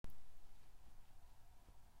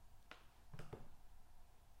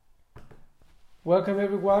Welcome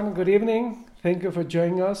everyone, good evening. Thank you for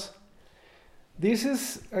joining us. This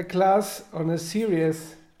is a class on a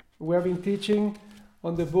series we have been teaching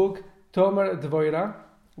on the book Tomer Dvoira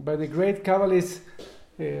by the great Kabbalist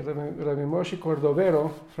Rabbi Moshe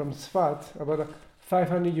Cordovero from Tzfat about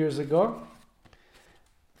 500 years ago.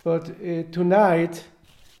 But tonight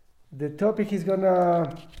the topic is the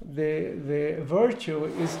virtue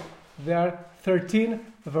is there are 13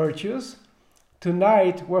 virtues.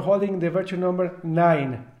 Tonight we're holding the virtue number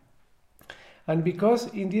 9. And because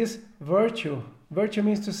in this virtue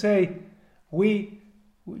means to say we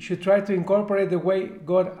should try to incorporate the way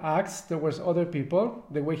God acts towards other people,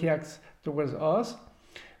 the way he acts towards us.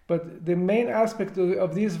 But the main aspect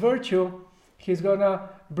of this virtue, he's gonna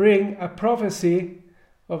bring a prophecy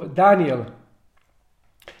of Daniel.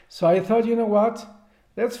 So I thought, you know what?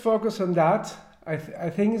 Let's focus on that. I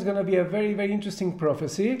think it's gonna be a very, very interesting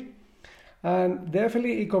prophecy. And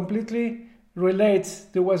definitely it completely relates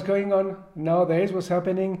to what's going on nowadays, what's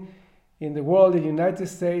happening in the world, in the United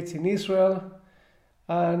States, in Israel.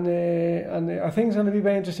 And I think it's going to be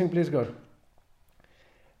very interesting, please God.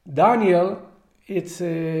 Daniel, it's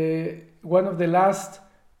one of the last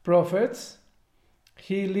prophets.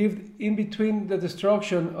 He lived in between the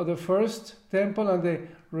destruction of the first temple and the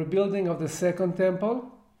rebuilding of the second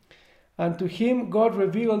temple. And to him, God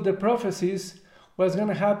revealed the prophecies what's going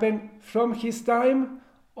to happen from his time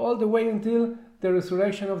all the way until the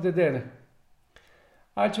resurrection of the dead.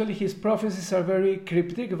 Actually, his prophecies are very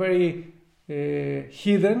cryptic, very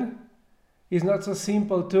hidden. It's not so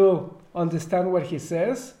simple to understand what he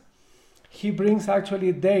says. He brings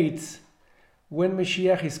actually dates when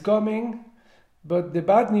Mashiach is coming, but the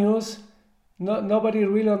bad news, nobody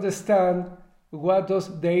really understands what those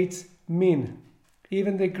dates mean.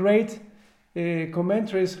 Even the great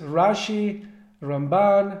commentaries, Rashi,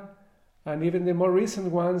 Ramban, and even the more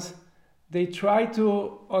recent ones, they try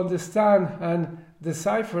to understand and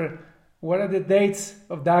decipher what are the dates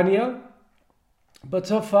of Daniel, but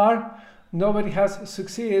so far nobody has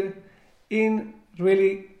succeeded in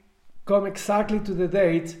really come exactly to the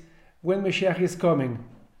date when Mashiach is coming.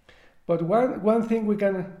 But one thing we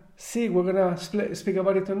can see, we're going to speak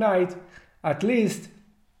about it tonight, at least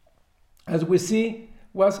as we see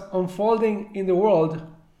what's unfolding in the world,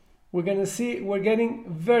 we're going to see we're getting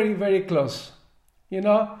very, very close. You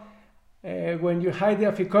know, when you hide the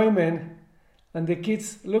afikomen and the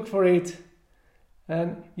kids look for it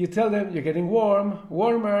and you tell them you're getting warmer,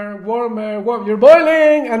 you're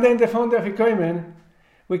boiling, and then they found the afikomen,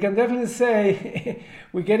 we can definitely say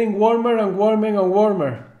we're getting warmer and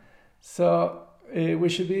warmer. So we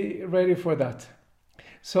should be ready for that.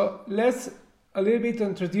 So let's a little bit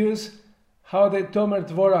introduce how the Tomer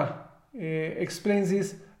Dvorah explains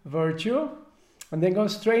this virtue, and then go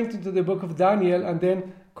straight into the book of Daniel and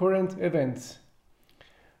then current events.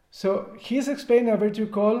 So he's explaining a virtue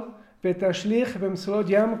called Betashlich b'msolot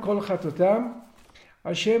yam kol chatotam.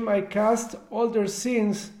 Hashem, I cast all their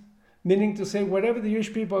sins, meaning to say whatever the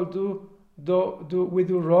Jewish people we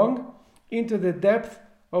do wrong, into the depth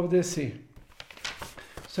of the sea.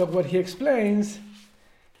 So what he explains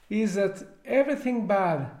is that everything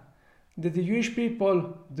bad that the Jewish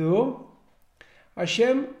people do,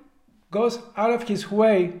 Hashem goes out of his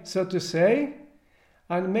way, so to say,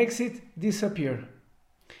 and makes it disappear.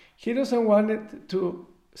 He doesn't want it to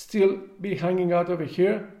still be hanging out over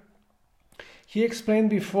here. He explained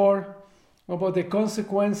before about the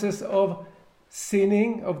consequences of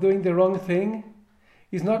sinning, of doing the wrong thing.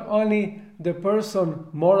 It's not only the person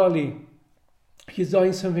morally, he's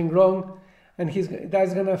doing something wrong, and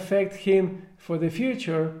that's going to affect him for the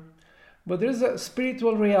future, but there's a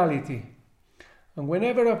spiritual reality. And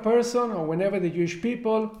whenever a person or whenever the Jewish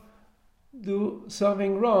people do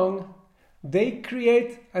something wrong, they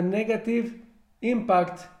create a negative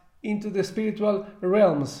impact into the spiritual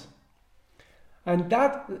realms. And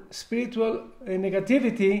that spiritual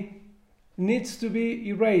negativity needs to be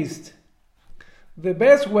erased. The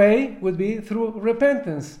best way would be through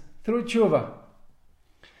repentance, through tshuva.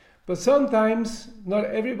 But sometimes not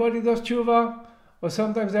everybody does tshuva, or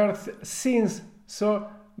sometimes there are sins so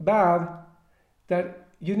bad that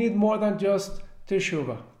you need more than just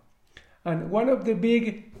teshuvah. And one of the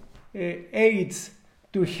big aids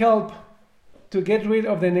to help to get rid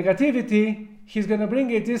of the negativity he's going to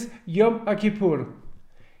bring it is Yom Kippur.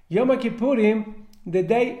 Yom Kippurim, the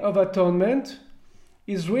Day of Atonement,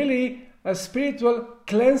 is really a spiritual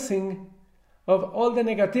cleansing of all the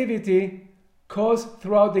negativity caused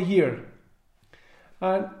throughout the year.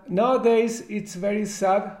 And nowadays it's very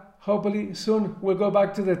sad. Hopefully soon we'll go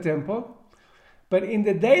back to the temple. But in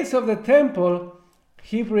the days of the temple,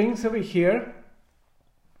 he brings over here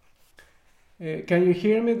Can you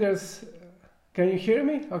hear me? Can you hear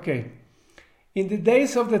me? Okay. In the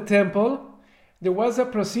days of the temple, there was a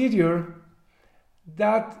procedure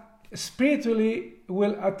that spiritually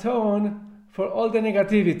will atone for all the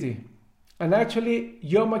negativity. And actually,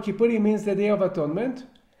 Yom Kippurim means the Day of Atonement.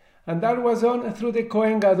 And that was done through the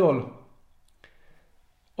Kohen Gadol.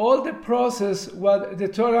 All the process, what the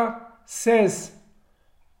Torah says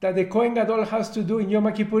that the Kohen Gadol has to do in Yom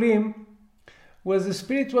Kippurim, was the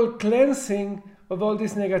spiritual cleansing of all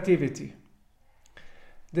this negativity.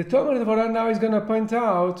 The Talmud Devorah now is going to point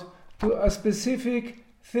out to a specific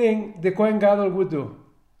thing the Kohen Gadol would do.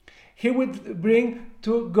 He would bring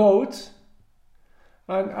 2 goats,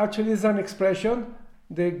 and actually it's an expression,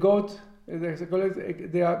 the goat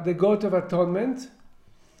of atonement.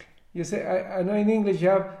 You say, I know in English you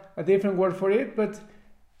have a different word for it, but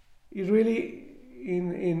it really,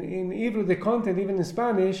 in Hebrew, the content, even in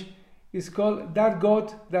Spanish, is called that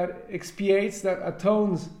goat that expiates, that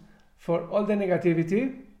atones for all the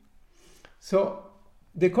negativity. So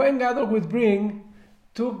the Kohen Gadol would bring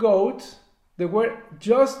 2 goats. They were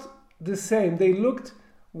just the same. They looked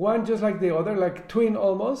one just like the other, like twin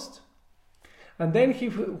almost. And then he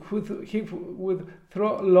would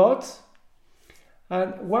throw lots.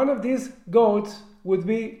 And one of these goats would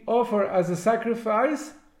be offered as a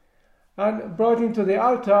sacrifice and brought into the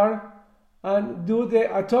altar and do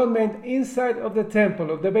the atonement inside of the temple,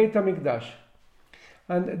 of the Beit HaMikdash.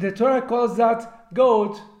 And the Torah calls that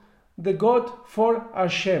goat the goat for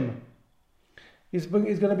Hashem. It's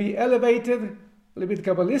going to be elevated a little bit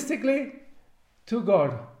Kabbalistically to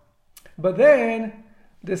God. But then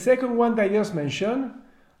the second one that I just mentioned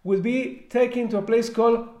will be taken to a place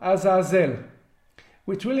called Azazel,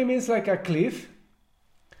 which really means like a cliff.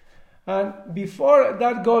 And before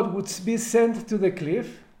that goat would be sent to the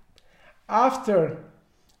cliff, after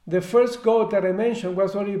the first goat that I mentioned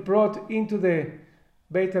was already brought into the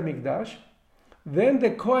Beit HaMikdash, then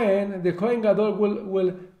the Kohen Gadol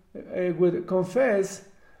will confess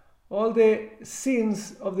all the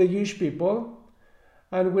sins of the Jewish people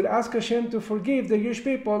and would ask Hashem to forgive the Jewish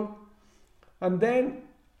people. And then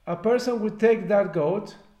a person would take that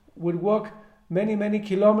goat, would walk many, many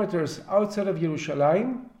kilometers outside of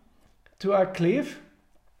Jerusalem to a cliff.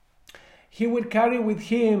 He would carry with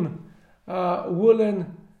him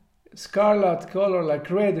woolen scarlet color, like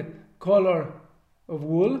red color of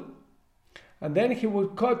wool. And then he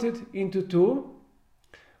would cut it into 2.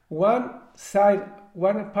 One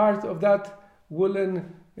part of that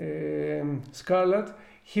woolen scarlet,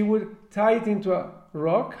 he would tie it into a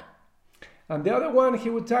rock. And the other one, he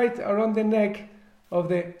would tie it around the neck of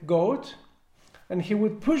the goat. And he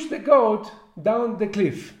would push the goat down the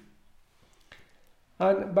cliff.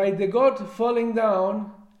 And by the goat falling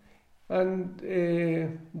down and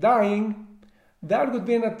dying, that would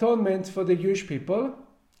be an atonement for the Jewish people.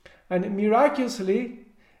 And miraculously,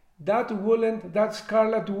 that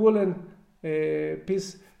scarlet woolen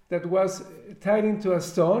piece that was tied into a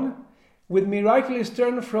stone would miraculously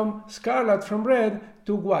turn from scarlet, from red,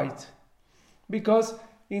 to white. Because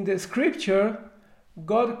in the scripture,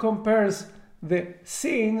 God compares the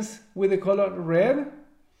sins with the color red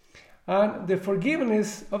and the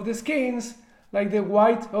forgiveness of the skins like the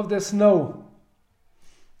white of the snow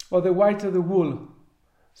or the white of the wool.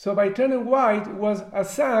 So by turning white was a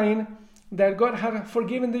sign that God had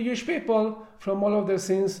forgiven the Jewish people from all of their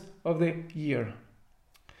sins of the year.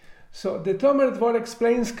 So the Talmud Devorah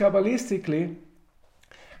explains Kabbalistically,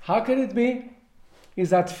 how can it be?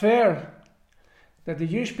 Is that fair? That the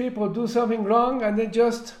Jewish people do something wrong and then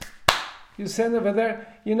just you send over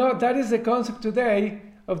there? You know, that is the concept today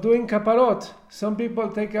of doing kaparot. Some people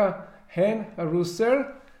take a hen, a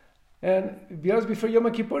rooster, and just before Yom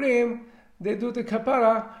Kippurim, they do the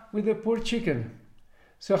kapara with the poor chicken.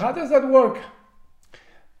 So how does that work?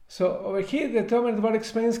 So over here, the Talmud Devorah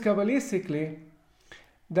explains Kabbalistically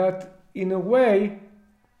that in a way,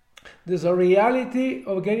 there's a reality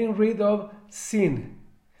of getting rid of sin.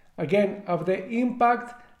 Again, of the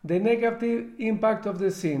impact, the negative impact of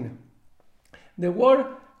the sin. The word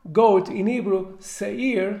goat in Hebrew,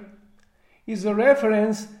 seir, is a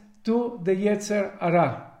reference to the Yetzer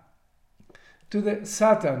Hara, to the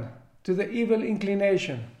Satan, to the evil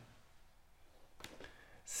inclination.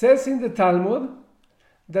 Says in the Talmud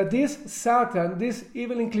that this Satan, this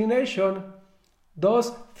evil inclination,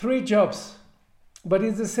 does 3 jobs, but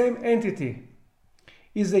it's the same entity.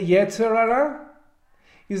 Is the Yetzer Hara,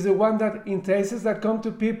 is the one that entices, that come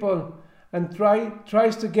to people and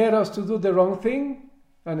tries to get us to do the wrong thing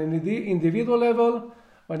on an individual level,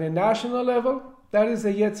 on a national level. That is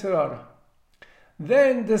the Yetzer Hara.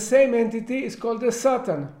 Then the same entity is called the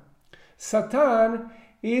Satan. Satan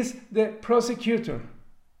is the prosecutor.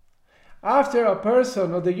 After a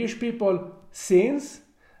person or the Jewish people sins,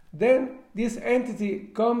 then this entity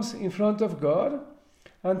comes in front of God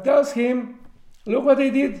and tells him, look what they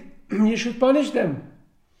did, you should punish them.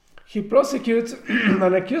 He prosecutes and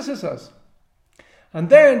accuses us. And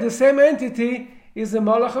then the same entity is the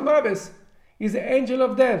Malach HaMaves, is the angel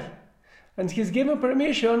of death. And he's given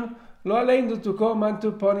permission, lo aleinu, to come and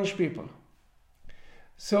to punish people.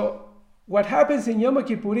 So what happens in Yom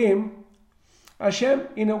Kippurim, Hashem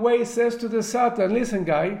in a way says to the Satan, listen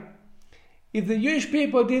guy, if the Jewish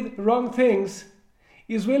people did wrong things,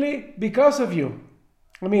 it's really because of you.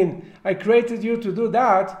 I mean, I created you to do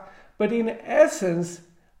that, but in essence,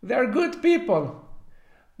 they're good people.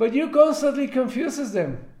 But you constantly confuses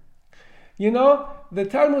them. You know, the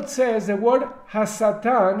Talmud says the word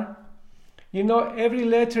Hasatan, you know, every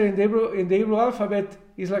letter in the Hebrew alphabet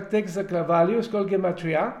is like takes a value, it's called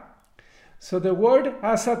Gematria. So the word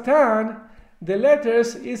Hasatan, the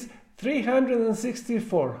letters is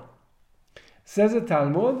 364. Says the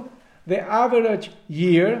Talmud, the average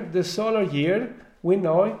year, the solar year, we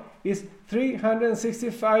know, is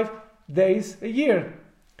 365 days a year.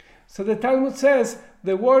 So the Talmud says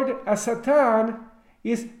the word Hasatan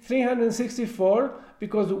is 364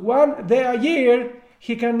 because one day a year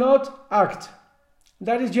he cannot act.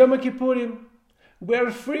 That is Yom Kippurim. We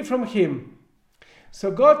are free from him.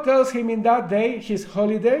 So God tells him in that day, his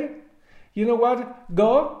holiday, you know what?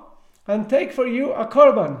 Go and take for you a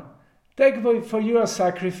korban. Take for you a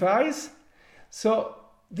sacrifice. So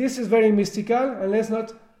this is very mystical, and let's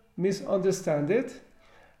not misunderstand it.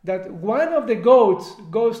 That one of the goats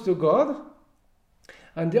goes to God,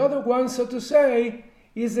 and the other one, so to say,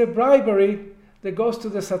 is a bribery that goes to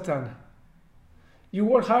the Satan. You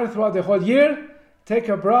work hard throughout the whole year, take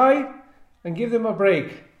a bribe, and give them a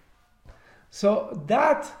break. So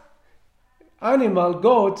that animal,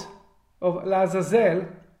 goat of Lazazel,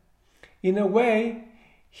 in a way,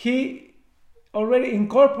 he already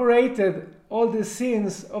incorporated all the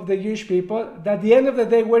sins of the Jewish people that at the end of the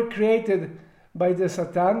day were created by the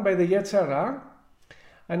Satan, by the Yetzer Hara.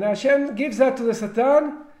 And Hashem gives that to the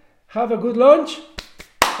Satan, have a good lunch,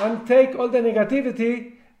 and take all the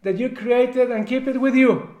negativity that you created and keep it with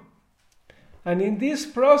you. And in this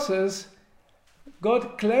process,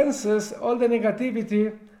 God cleanses all the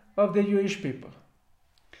negativity of the Jewish people.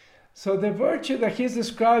 So the virtue that he's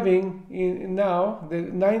describing now, the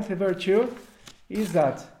ninth virtue, is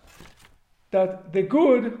that the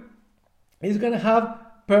good is going to have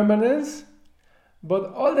permanence,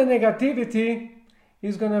 but all the negativity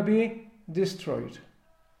is going to be destroyed.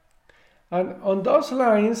 And on those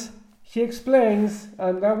lines, he explains,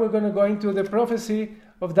 and now we're going to go into the prophecy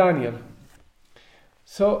of Daniel.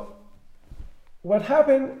 So, what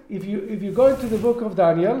happened if you go into the book of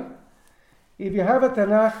Daniel? If you have a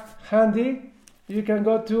Tanakh handy, you can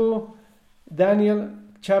go to Daniel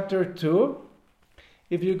chapter 2.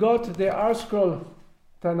 If you go to the ArtScroll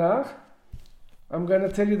Tanakh, I'm going to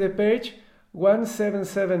tell you the page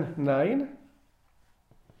 1779.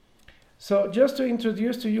 So just to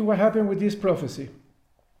introduce to you what happened with this prophecy.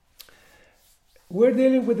 We're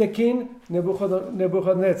dealing with the king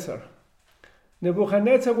Nebuchadnezzar.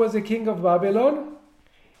 Nebuchadnezzar was the king of Babylon.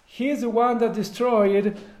 He is the one that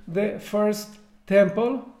destroyed the first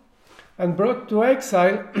temple and brought to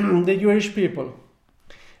exile the Jewish people.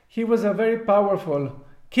 He was a very powerful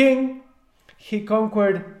king. He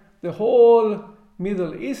conquered the whole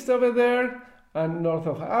Middle East over there and north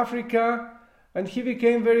of Africa, and he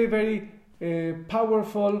became very, very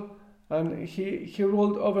powerful, and he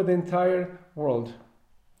ruled over the entire world.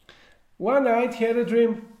 One night he had a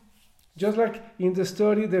dream, just like in the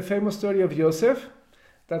story, the famous story of Joseph,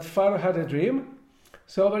 that Pharaoh had a dream.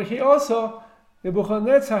 So but he also,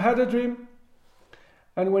 Nebuchadnezzar, had a dream.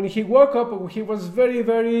 And when he woke up, he was very,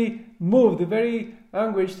 very moved, very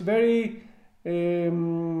anguished, very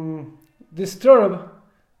disturbed,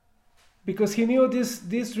 because he knew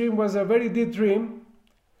this dream was a very deep dream.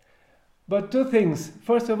 But two things.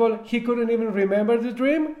 First of all, he couldn't even remember the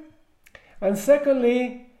dream. And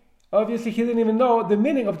secondly, obviously he didn't even know the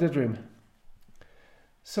meaning of the dream.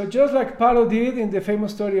 So just like Pharaoh did in the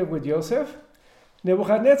famous story with Joseph,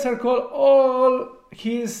 Nebuchadnezzar called all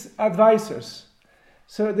his advisors.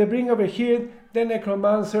 So they bring over here the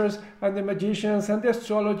necromancers and the magicians and the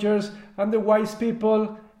astrologers and the wise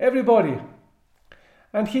people, everybody.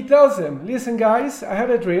 And he tells them, listen guys, I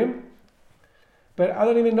have a dream, but I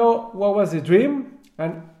don't even know what was the dream,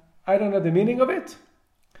 and I don't know the meaning of it.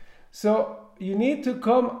 So you need to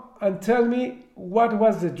come and tell me what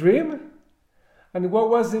was the dream and what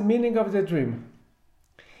was the meaning of the dream.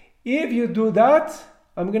 If you do that,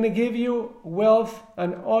 I'm going to give you wealth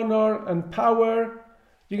and honor and power.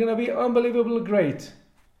 You're going to be unbelievably great.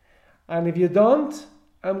 And if you don't,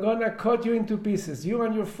 I'm going to cut you into pieces. You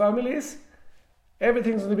and your families,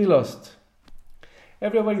 everything's going to be lost.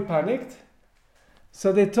 Everybody panicked.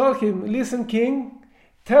 So they told him, listen, king,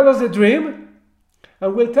 tell us the dream,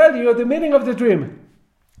 and we'll tell you the meaning of the dream.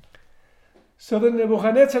 So then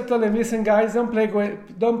Nebuchadnezzar told them, listen, guys, don't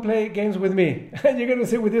play games with me. You're going to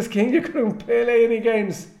sit with this king, you couldn't play any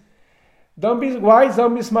games. Don't be wise,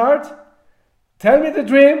 don't be smart. Tell me the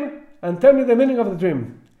dream, and tell me the meaning of the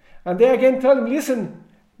dream. And they again tell him, listen,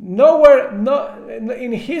 nowhere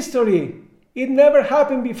in history, it never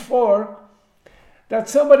happened before that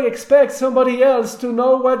somebody expects somebody else to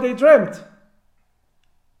know what they dreamt.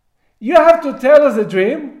 You have to tell us the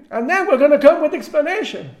dream, and then we're going to come with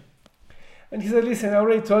explanation. And he said, listen, I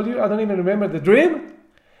already told you, I don't even remember the dream.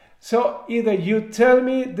 So either you tell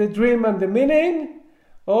me the dream and the meaning,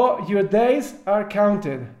 or your days are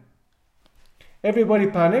counted. Everybody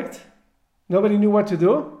panicked. Nobody knew what to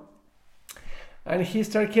do. And he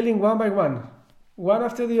started killing one by one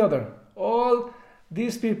after the other, all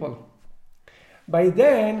these people. By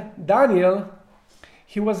then, Daniel,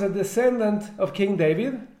 he was a descendant of King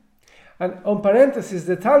David. And on parenthesis,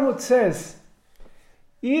 the Talmud says,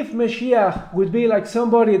 if Mashiach would be like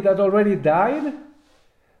somebody that already died,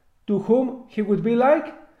 to whom he would be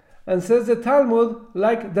like? And says the Talmud,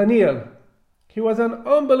 like Daniel. He was an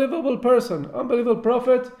unbelievable person, unbelievable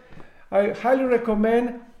prophet. I highly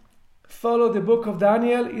recommend follow the book of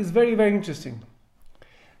Daniel. It's very, very interesting.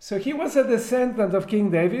 So he was a descendant of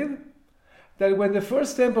King David, that when the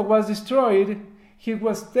first temple was destroyed, he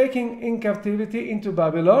was taken in captivity into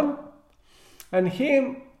Babylon, and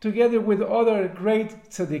him, together with other great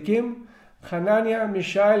tzaddikim, Hananiah,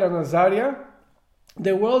 Mishael, and Azariah,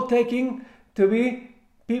 they were all taken to be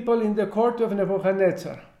people in the court of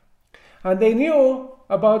Nebuchadnezzar. And they knew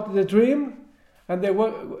about the dream, and they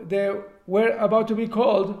were about to be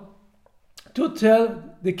called to tell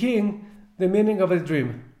the king the meaning of the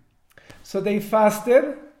dream. So they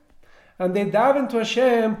fasted, and they dived into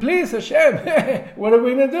Hashem, please Hashem, what are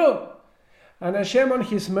we going to do? And Hashem, on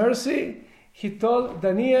his mercy, he told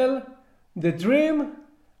Daniel the dream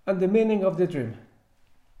and the meaning of the dream.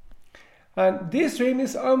 And this dream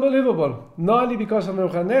is unbelievable, not only because of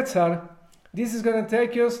Nebuchadnezzar. This is going to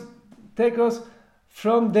take us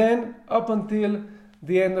from then up until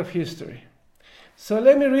the end of history. So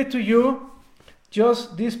let me read to you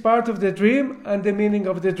just this part of the dream and the meaning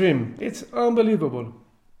of the dream. It's unbelievable.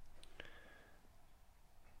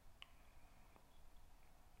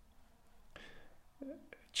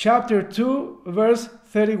 Chapter 2, verse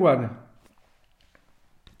 31.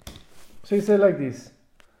 So he said like this.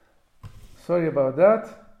 Sorry about that.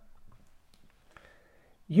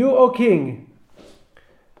 You, O king,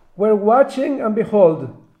 were watching, and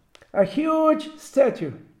behold, a huge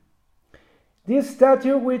statue. This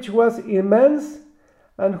statue, which was immense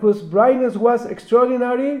and whose brightness was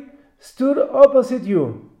extraordinary, stood opposite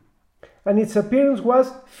you, and its appearance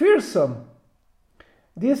was fearsome.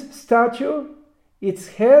 This statue, its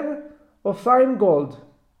head of fine gold,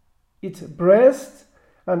 its breast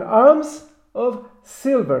and arms of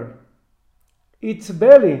silver, its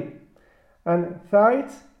belly and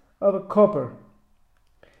thighs of copper,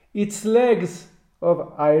 its legs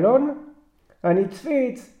of iron, and its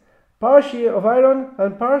feet partially of iron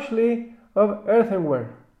and partially of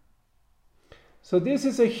earthenware. So this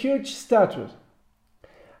is a huge statue.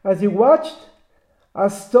 As he watched, a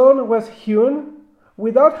stone was hewn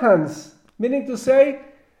without hands, meaning to say,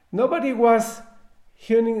 nobody was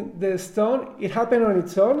hewing the stone, it happened on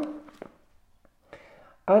its own.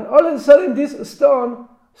 And all of a sudden this stone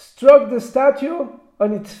struck the statue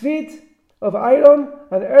on its feet of iron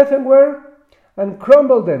and earthenware and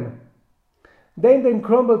crumbled them. They then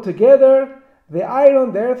crumbled together, the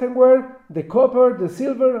iron, the earthenware, the copper, the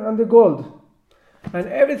silver, and the gold. And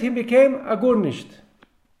everything became agurnished.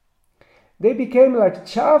 They became like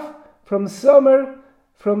chaff from summer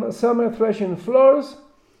threshing floors,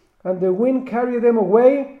 and the wind carried them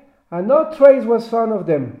away, and no trace was found of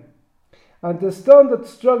them. And the stone that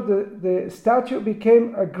struck the statue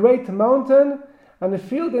became a great mountain and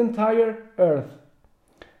filled the entire earth.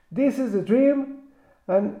 This is the dream,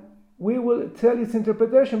 and we will tell its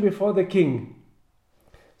interpretation before the king.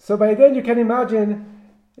 So by then you can imagine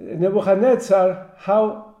Nebuchadnezzar,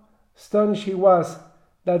 how astonished he was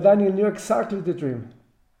that Daniel knew exactly the dream.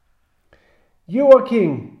 You, O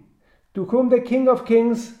king, to whom the King of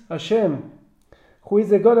Kings, Hashem, who is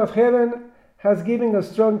the God of heaven, has given a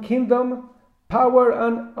strong kingdom, power,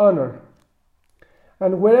 and honor.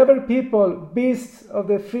 And wherever people, beasts of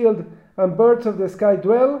the field, and birds of the sky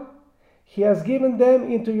dwell. He has given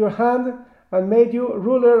them into your hand and made you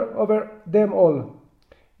ruler over them all.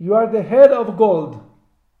 You are the head of gold.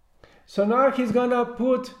 So now he's going to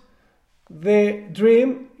put the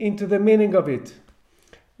dream into the meaning of it.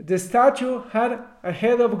 The statue had a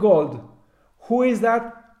head of gold. Who is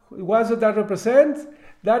that? What does that represent?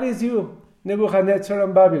 That is you, Nebuchadnezzar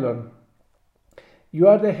and Babylon. You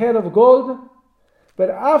are the head of gold, but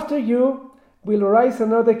after you will rise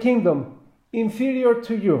another kingdom, inferior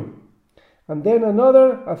to you. And then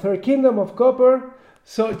a third kingdom of copper.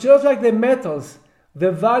 So just like the metals,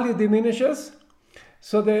 the value diminishes.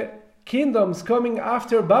 So the kingdoms coming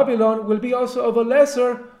after Babylon will be also of a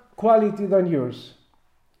lesser quality than yours.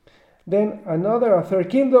 Then a third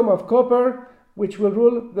kingdom of copper, which will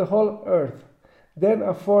rule the whole earth. Then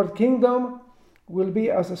a fourth kingdom will be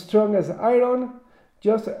as strong as iron,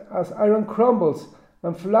 just as iron crumbles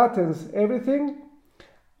and flattens everything.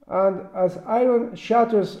 And as iron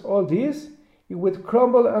shatters all this, it would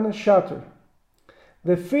crumble and shatter.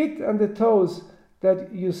 The feet and the toes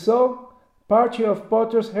that you saw, partly of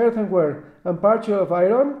potter's earthenware and partly of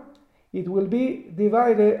iron, it will be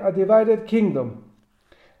a divided kingdom.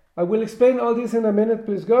 I will explain all this in a minute,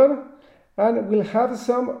 please God. And we'll have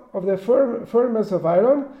some of the firmness of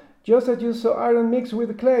iron, just as you saw iron mixed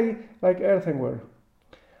with clay, like earthenware.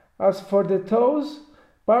 As for the toes,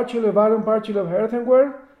 partially of iron, partially of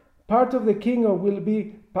earthenware, part of the kingdom will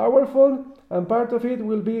be powerful, and part of it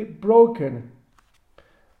will be broken.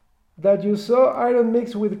 That you saw iron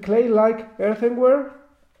mixed with clay like earthenware,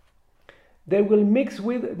 they will mix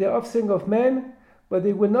with the offspring of men, but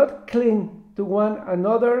they will not cling to one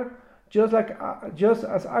another, just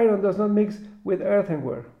as iron does not mix with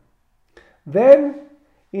earthenware. Then,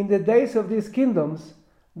 in the days of these kingdoms,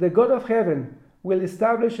 the God of heaven will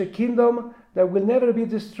establish a kingdom that will never be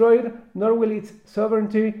destroyed, nor will its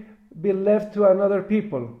sovereignty be left to another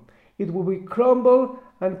people. It will crumble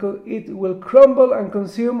and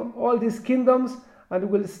consume all these kingdoms and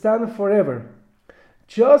will stand forever.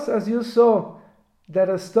 Just as you saw that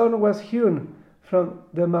a stone was hewn from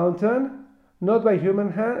the mountain, not by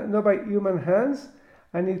human hands,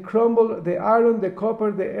 and it crumbled the iron, the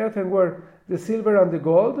copper, the earthenware, the silver, and the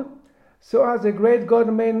gold, so has the great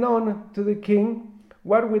God made known to the king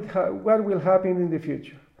what will happen in the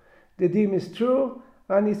future. The dream is true,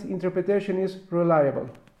 and its interpretation is reliable.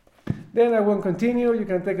 Then I won't continue. You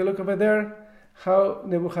can take a look over there how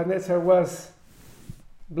Nebuchadnezzar was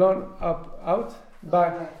blown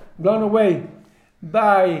away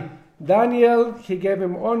by Daniel. He gave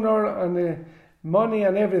him honor and money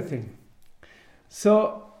and everything.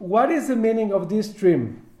 So what is the meaning of this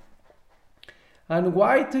dream? And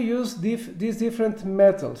why to use these different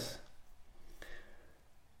metals?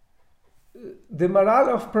 The Maral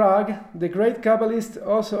of Prague, the great Kabbalist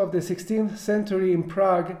also of the 16th century in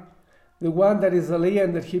Prague, the one that is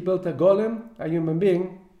alien, that he built a golem, a human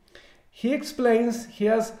being, he explains, he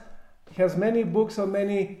has many books on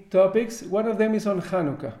many topics. One of them is on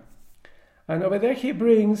Hanukkah. And over there he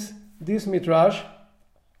brings this midrash,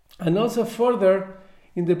 and also further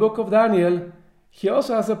in the book of Daniel, he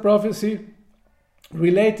also has a prophecy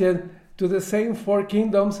related to the same four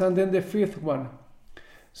kingdoms and then the fifth one.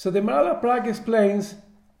 So the Maral of Prague explains,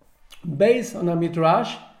 based on a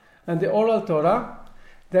midrash and the oral Torah,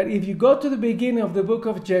 that if you go to the beginning of the book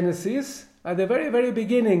of Genesis, at the very, very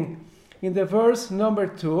beginning, in the verse number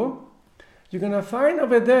 2, you're going to find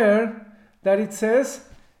over there that it says,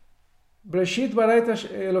 Breshit bara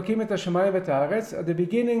Elokim et hashamayim v'et haaretz. At the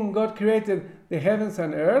beginning, God created the heavens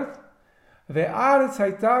and earth. Ve'aretz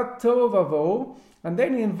hayta tohu vavohu. And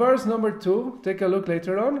then in verse number 2, take a look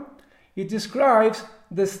later on, it describes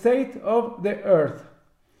the state of the earth.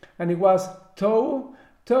 And it was tohu.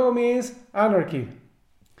 Tohu means anarchy.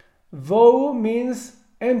 Vohu means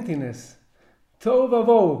emptiness. Tohu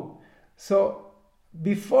vavohu. So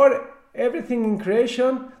before everything in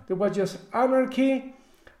creation, there was just anarchy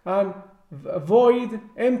and void,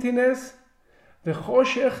 emptiness, the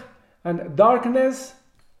choshech and darkness,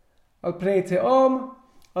 al pnei te'om,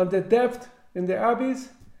 on the depth in the abyss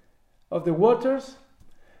of the waters,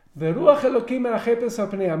 the ruach Elokim merachepes al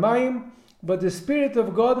pnei hamayim, but the Spirit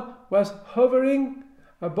of God was hovering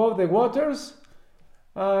above the waters,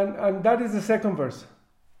 and that is the second verse.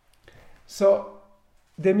 So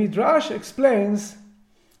the Midrash explains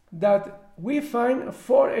that we find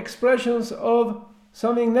four expressions of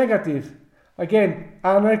something negative. Again,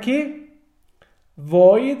 anarchy,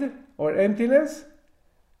 void or emptiness,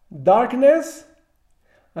 darkness,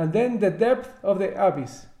 and then the depth of the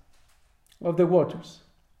abyss, of the waters.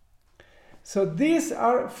 So these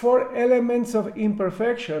are four elements of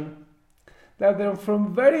imperfection that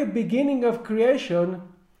from very beginning of creation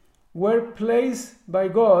were placed by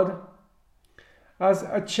God as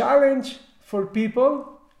a challenge for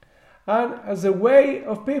people and as a way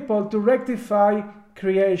of people to rectify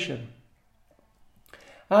creation.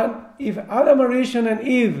 And if Adam, Rishon, and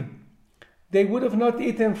Eve, they would have not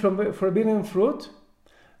eaten from the forbidden fruit,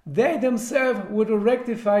 they themselves would have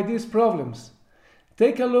rectified these problems.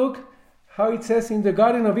 Take a look how it says in the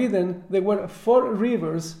Garden of Eden, there were 4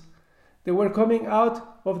 rivers. They were coming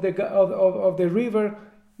out of the river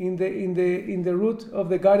in the root of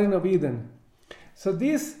the Garden of Eden. So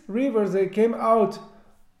these rivers that came out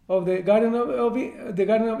of the Garden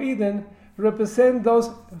of Eden represent those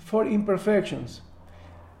 4 imperfections.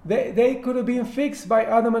 They could have been fixed by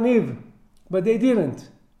Adam and Eve, but they didn't.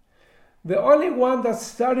 The only one that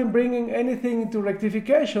started bringing anything into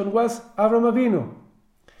rectification was Avram Avinu.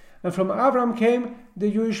 And from Avram came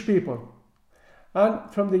the Jewish people.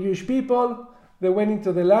 And from the Jewish people, they went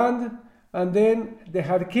into the land, and then they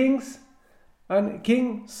had kings. And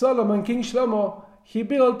King Solomon, King Shlomo, he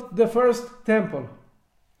built the first temple.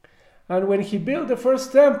 And when he built the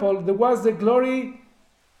first temple, there was the glory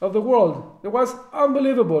of the world. It was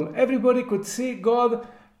unbelievable. Everybody could see God,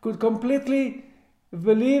 could completely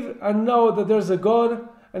believe and know that there's a God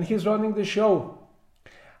and he's running the show.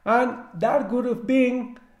 And that could have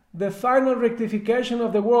been the final rectification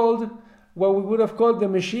of the world, what we would have called the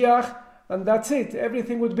Mashiach, and that's it.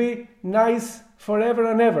 Everything would be nice forever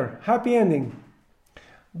and ever. Happy ending.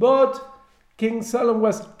 But King Solomon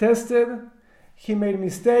was tested, he made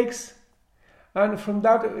mistakes, and from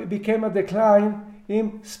that it became a decline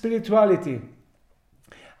in spirituality.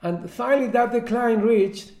 And finally that decline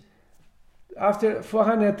reached after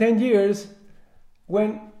 410 years,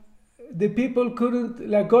 when the people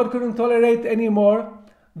God couldn't tolerate anymore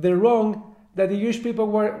the wrong that the Jewish people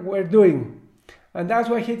were doing. And that's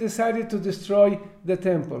why he decided to destroy the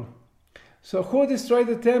temple. So who destroyed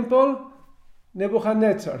the temple?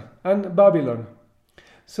 Nebuchadnezzar and Babylon.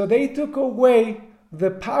 So they took away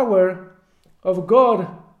the power of God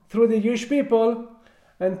through the Jewish people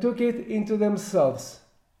and took it into themselves.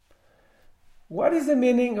 What is the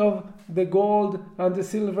meaning of the gold and the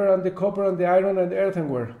silver and the copper and the iron and the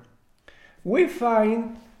earthenware? We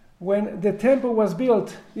find when the temple was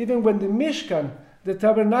built, even when the Mishkan, the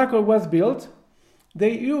tabernacle was built,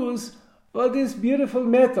 they used all these beautiful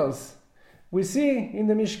metals. We see in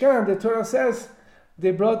the Mishkan, the Torah says,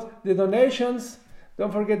 they brought the donations.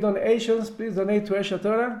 Don't forget donations, please donate to Esha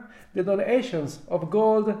Torah. The donations of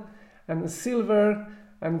gold and silver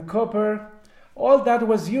and copper. All that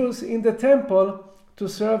was used in the temple to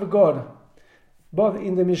serve God, both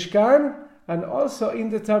in the Mishkan and also in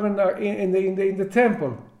the tabernacle, in the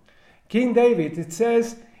temple. King David, it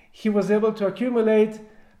says, he was able to accumulate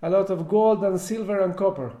a lot of gold and silver and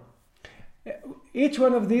copper. Each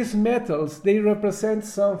one of these metals, they represent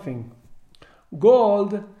something.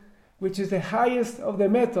 Gold, which is the highest of the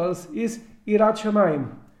metals, is Irat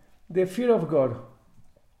Shamayim, the fear of God.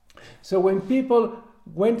 So when people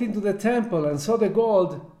went into the temple and saw the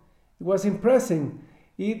gold, it was impressing.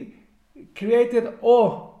 It created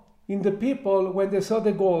awe in the people when they saw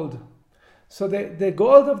the gold. So the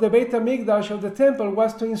gold of the Beit HaMikdash of the temple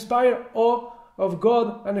was to inspire awe of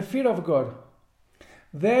God and a fear of God.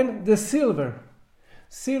 Then the silver.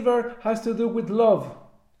 Silver has to do with love.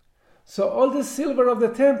 So all the silver of the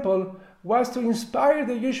temple was to inspire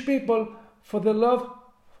the Jewish people for the love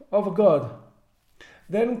of God.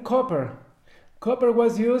 Then copper. Copper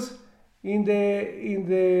was used in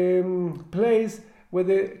the place where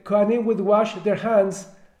the Kohanim would wash their hands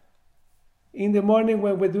in the morning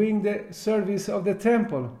when we're doing the service of the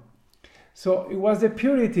temple. So it was the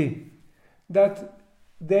purity that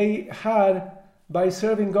they had by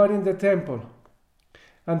serving God in the temple.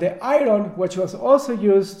 And the iron, which was also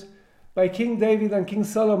used by King David and King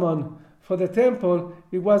Solomon for the temple,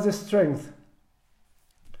 it was the strength.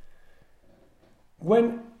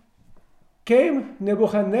 When came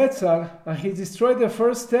Nebuchadnezzar and he destroyed the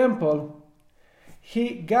first temple, he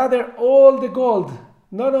gathered all the gold,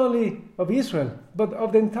 not only of Israel, but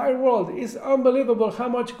of the entire world. It's unbelievable how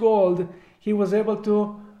much gold he was able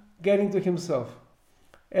to get into himself.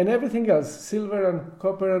 And everything else, silver and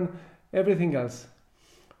copper and everything else.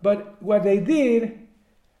 But what they did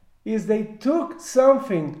is they took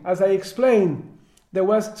something, as I explained, that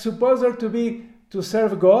was supposed to be to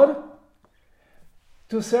serve God,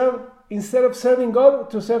 to serve, instead of serving God,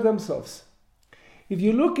 to serve themselves. If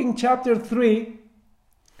you look in chapter 3,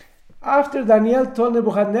 after Daniel told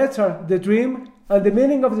Nebuchadnezzar the dream and the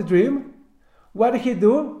meaning of the dream, what did he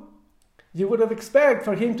do? You would have expected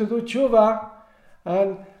for him to do tshuva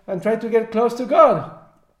and try to get close to God.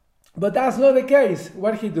 But that's not the case.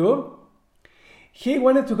 What he do? He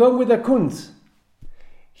wanted to go with the kunz.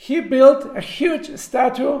 He built a huge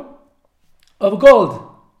statue of gold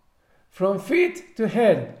from feet to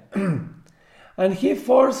head. And he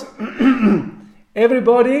forced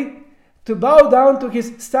everybody to bow down to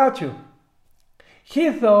his statue. He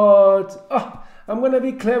thought, oh, I'm going to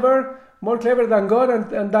be clever, more clever than God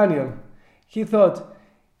and Daniel. He thought,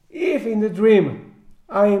 if in the dream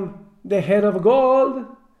I'm the head of gold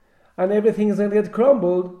and everything is going to get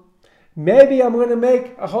crumbled, maybe I'm going to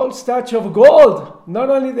make a whole statue of gold, not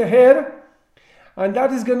only the head, and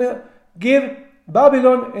that is going to give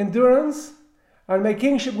Babylon endurance, and my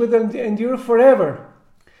kingship will endure forever.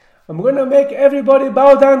 I'm going to make everybody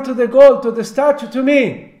bow down to the gold, to the statue, to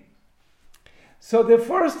me. So the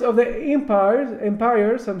first of the empires,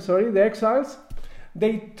 the exiles,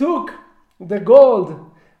 they took the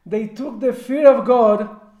gold, they took the fear of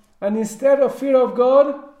God, and instead of fear of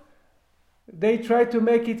God, they tried to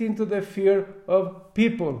make it into the fear of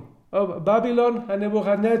people, of Babylon and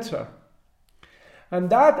Nebuchadnezzar. And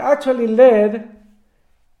that actually led,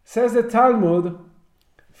 says the Talmud,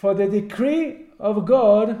 for the decree of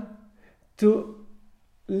God to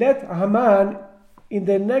let Haman in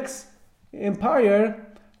the next empire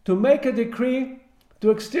to make a decree to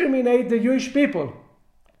exterminate the Jewish people.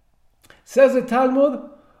 Says the Talmud,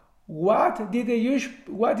 what did the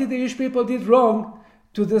Jewish people did wrong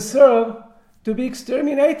to deserve to be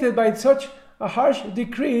exterminated by such a harsh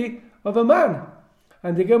decree of a man?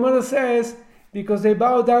 And the Gemara says, because they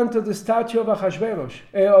bowed down to the statue of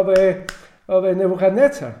of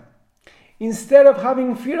Nebuchadnezzar. Instead of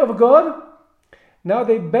having fear of God, now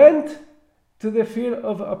they bent to the fear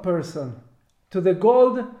of a person, to the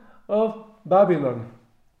gold of Babylon.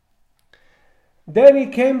 Then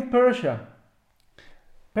it came Persia.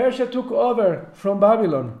 Persia took over from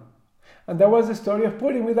Babylon. And that was the story of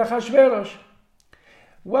Purim with Ahasuerus.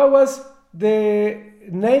 What was the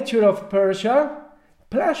nature of Persia?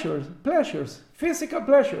 Pleasures, physical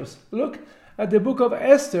pleasures. Look at the book of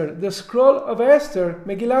Esther, the scroll of Esther,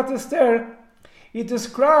 Megillat Esther. It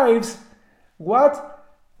describes what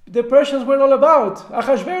the Persians were all about.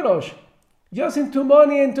 Ahasuerus, just into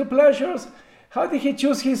money, into pleasures. How did he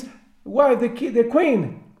choose his wife, the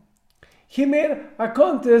queen? He made a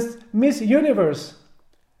contest, Miss Universe.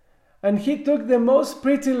 And he took the most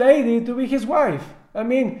pretty lady to be his wife. I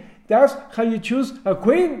mean, that's how you choose a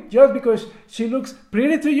queen, just because she looks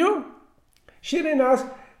pretty to you? She didn't ask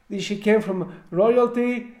if she came from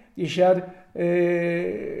royalty, if she had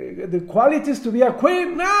the qualities to be a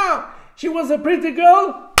queen. No! She was a pretty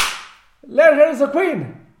girl. Let her as a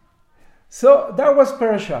queen. So that was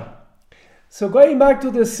Persia. So going back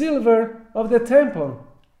to the silver of the temple.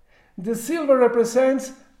 The silver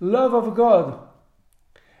represents love of God.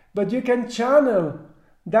 But you can channel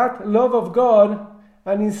that love of God,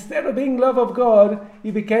 and instead of being love of God,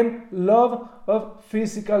 it became love of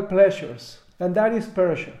physical pleasures. And that is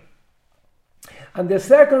Persia. And the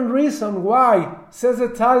second reason why, says the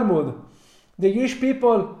Talmud, the Jewish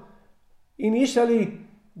people initially,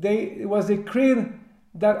 it was decreed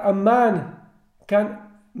that a man can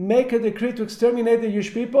make a decree to exterminate the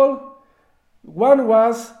Jewish people. One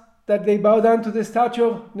was that they bow down to the statue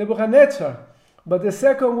of Nebuchadnezzar. But the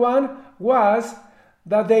second one was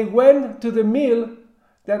that they went to the meal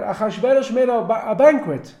that Ahasuerus made a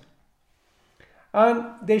banquet. And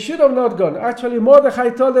they should have not gone. Actually, Mordechai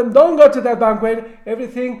told them, don't go to that banquet.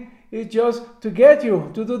 Everything is just to get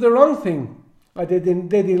you to do the wrong thing. But they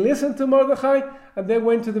didn't listen to Mordechai, and they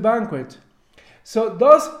went to the banquet. So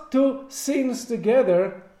those two sins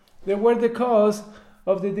together, they were the cause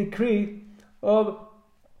of the decree of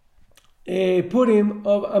Purim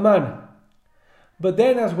of Haman. But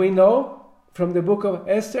then, as we know from the book of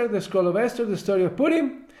Esther, the scroll of Esther, the story of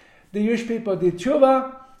Purim, the Jewish people did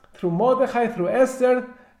tshuva through Mordechai, through Esther.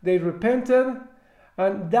 They repented,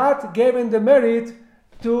 and that gave them the merit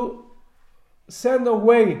to send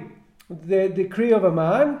away the decree of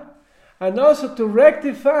Haman, and also to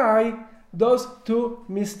rectify those two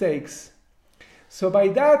mistakes. So by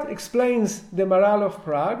that explains the Maral of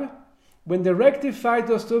Prague. When they rectified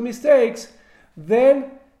those two mistakes,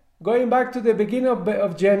 then going back to the beginning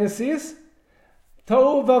of Genesis,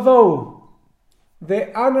 Tohu Vavohu,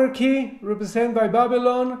 the anarchy represented by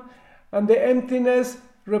Babylon and the emptiness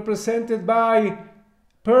represented by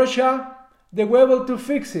Persia, they were able to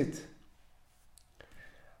fix it.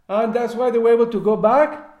 And that's why they were able to go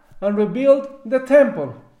back and rebuild the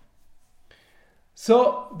temple.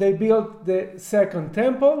 So they built the second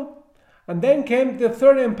temple, and then came the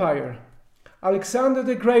third empire, Alexander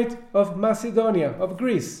the Great of Macedonia, of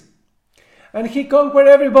Greece. And he conquered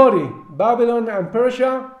everybody, Babylon and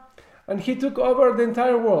Persia, and he took over the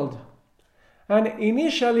entire world. And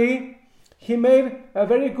initially, he made a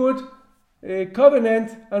very good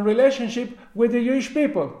covenant and relationship with the Jewish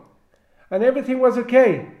people. And everything was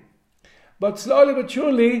okay. But slowly but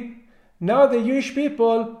surely, now the Jewish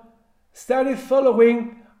people started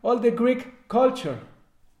following all the Greek culture.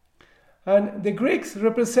 And the Greeks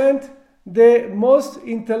represent the most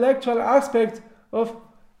intellectual aspect of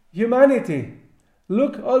humanity.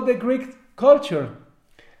 Look, all the Greek culture.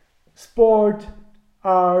 Sport,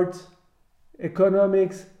 art,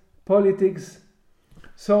 economics, politics.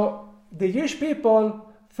 So the Jewish people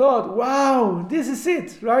thought, wow, this is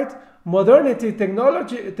it, right? Modernity,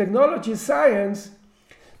 technology, science.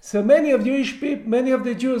 So many of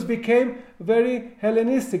the Jews became very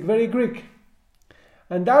Hellenistic, very Greek.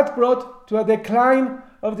 And that brought to a decline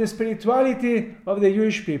of the spirituality of the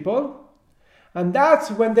Jewish people. And that's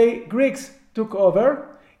when the Greeks took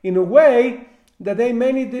over in a way that they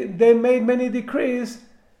made many decrees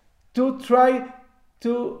to try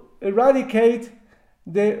to eradicate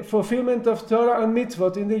the fulfillment of Torah and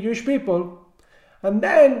mitzvot in the Jewish people. And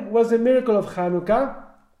then was the miracle of Hanukkah,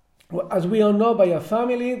 as we all know, by a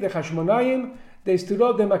family, the Hashmonaim. They stood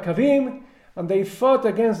up the Maccabim, and they fought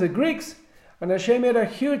against the Greeks, and Hashem made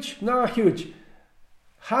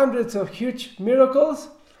hundreds of huge miracles,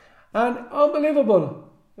 and unbelievable.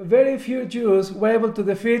 Very few Jews were able to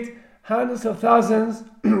defeat hundreds of thousands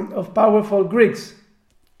of powerful Greeks.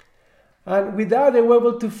 And with that, they were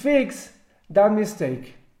able to fix that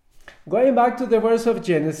mistake. Going back to the verse of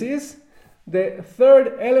Genesis, the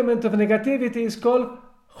third element of negativity is called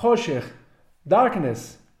choshech,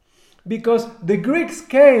 darkness. Because the Greeks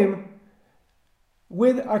came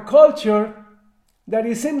with a culture that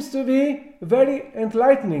it seems to be very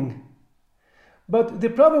enlightening. But the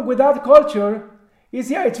problem with that culture is,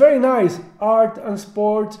 it's very nice. Art and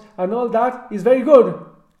sports and all that is very good.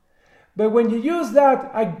 But when you use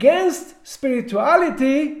that against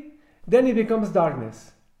spirituality, then it becomes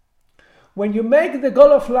darkness. When you make the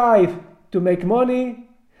goal of life to make money,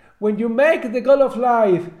 when you make the goal of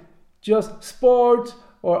life just sport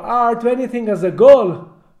or art or anything as a goal,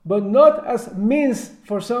 but not as means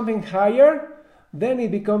for something higher, then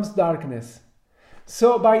it becomes darkness.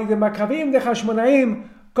 So by the Maccabim, the Hashmonaim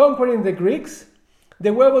conquering the Greeks,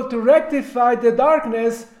 they were able to rectify the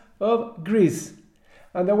darkness of Greece.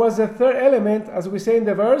 And there was a third element, as we say in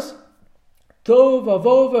the verse, Tov,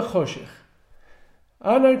 Vavov, Choshech.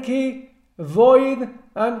 Anarchy, void,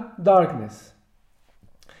 and darkness.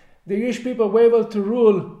 The Jewish people were able to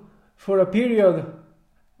rule for a period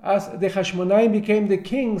as the Hashmonaim became the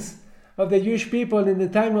kings of the Jewish people in the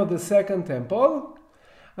time of the Second Temple.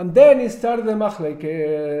 And then it started the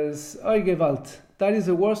Machlekes, Gewalt. That is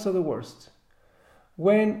the worst of the worst.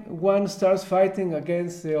 When one starts fighting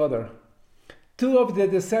against the other. Two of the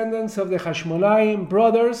descendants of the Hashmonaim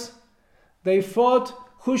brothers, they fought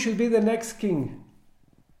who should be the next king.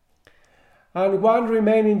 And one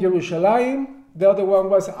remained in Jerusalem, the other one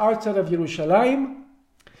was outside of Jerusalem.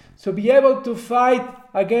 So be able to fight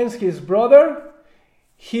against his brother,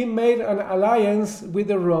 he made an alliance with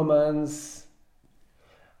the Romans.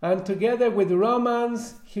 And together with the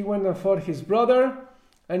Romans, he went and fought his brother,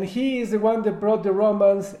 and he is the one that brought the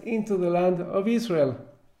Romans into the land of Israel.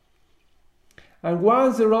 And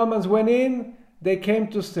once the Romans went in, they came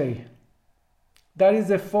to stay. That is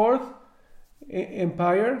the fourth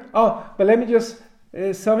empire. But let me just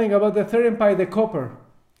something about the third empire, the copper.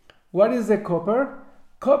 What is the copper?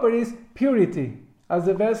 Copper is purity, as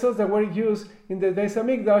the vessels that were used in the Beis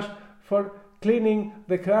Hamikdash for cleaning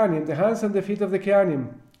the Kohanim, the hands and the feet of the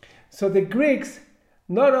Kohanim. So the Greeks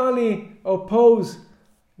not only oppose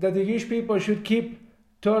that the Jewish people should keep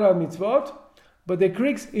Torah mitzvot, but the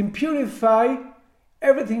Greeks impurify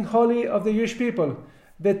everything holy of the Jewish people.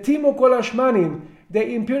 The timu kol hashmanim,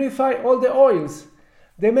 they impurify all the oils.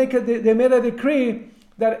 They made a decree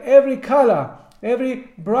that every kala,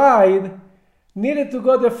 every bride, needed to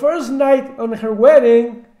go the first night on her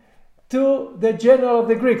wedding to the general of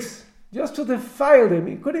the Greeks, just to defile them.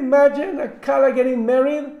 You could imagine a kala getting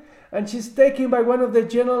married and she's taken by one of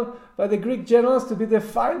the Greek generals to be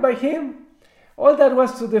defiled by him. All that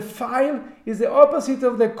was to defile is the opposite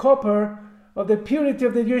of the copper, of the purity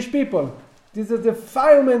of the Jewish people. This is the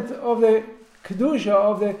defilement of the kedusha,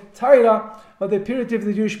 of the Torah, of the purity of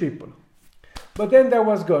the Jewish people. But then that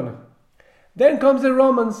was gone. Then comes the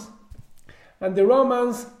Romans. And the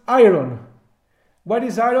Romans, iron. What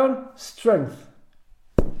is iron? Strength.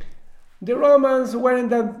 The Romans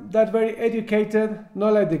weren't that very educated,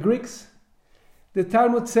 not like the Greeks. The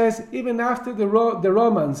Talmud says even after the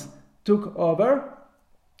Romans took over,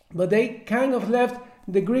 but they kind of left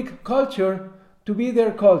the Greek culture to be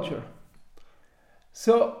their culture.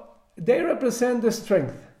 So they represent the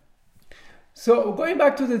strength. So going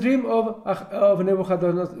back to the dream of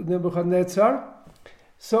Nebuchadnezzar,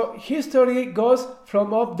 so history goes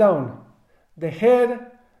from up down. The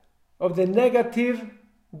head of the negative,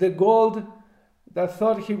 the gold, that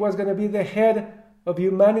thought he was going to be the head of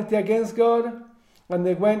humanity against God, and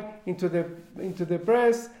they went into the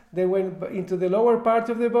breast, they went into the lower part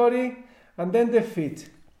of the body, and then the feet.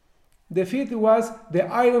 The feet was the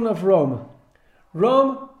iron of Rome.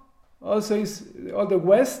 Rome also is all the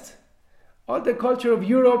West, all the culture of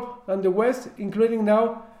Europe and the West, including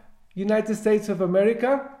now United States of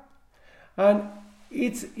America. And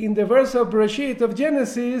it's in the verse of Bereshit of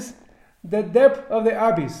Genesis, the depth of the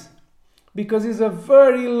abyss, because it's a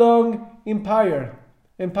very long empire.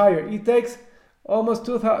 It takes almost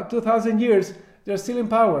 2,000 years. They're still in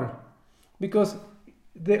power, because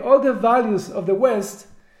all the values of the West,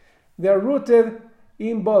 they are rooted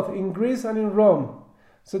in both in Greece and in Rome.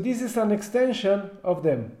 So this is an extension of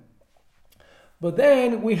them. But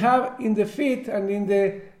then we have in the feet and in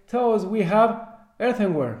the toes, we have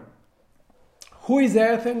earthenware. Who is the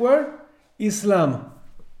earthenware? Islam,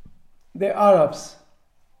 the Arabs.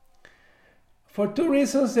 For two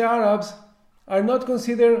reasons, the Arabs are not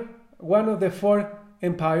considered one of the four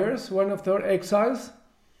empires, one of their exiles.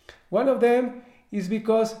 One of them is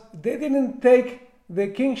because they didn't take the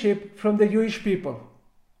kingship from the Jewish people.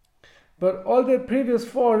 But all the previous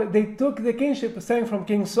four, they took the kingship, saying from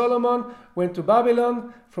King Solomon, went to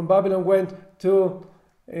Babylon, from Babylon went to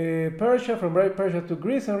Persia, from Persia to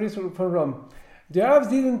Greece, and Greece from Rome. The Arabs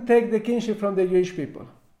didn't take the kingship from the Jewish people.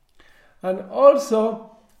 And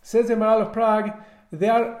also, says the Maharal of Prague, they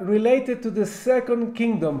are related to the second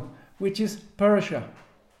kingdom, which is Persia.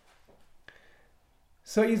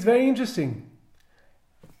 So it's very interesting.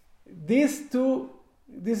 This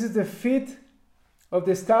is the feet of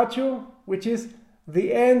the statue, which is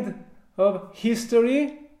the end of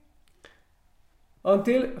history,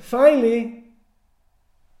 until finally,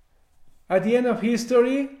 at the end of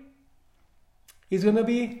history, is going to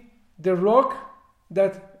be the rock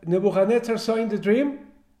that Nebuchadnezzar saw in the dream,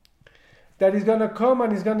 that is going to come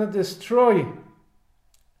and is going to destroy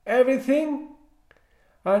everything,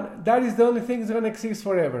 and that is the only thing that's going to exist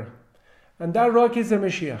forever. And that rock is the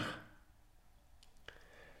Mashiach.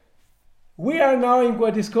 We are now in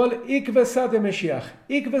what is called Ikvesa de Mashiach.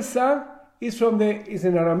 Ikvesa is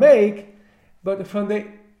in Aramaic, but from the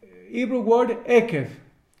Hebrew word Ekev.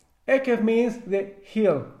 Ekev means the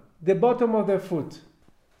heel, the bottom of the foot.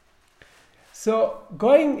 So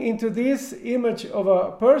going into this image of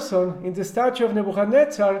a person in the statue of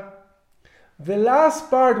Nebuchadnezzar, the last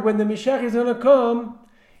part when the Mashiach is going to come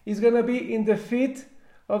is going to be in the feet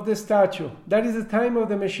of the statue. That is the time of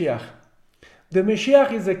the Mashiach. The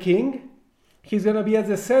Mashiach is a king. He's going to be a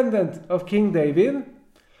descendant of King David,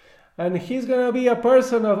 and he's going to be a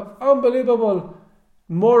person of unbelievable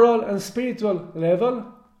moral and spiritual level,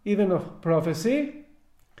 even of prophecy,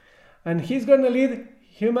 and he's going to lead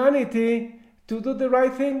humanity to do the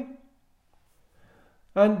right thing,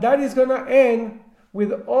 and that is going to end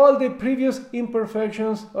with all the previous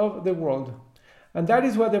imperfections of the world. And that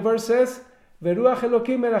is what the verse says, Veruach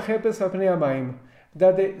Elokim merachepes al pnei hamayim,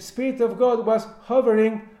 that the Spirit of God was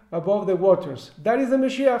hovering above the waters. That is the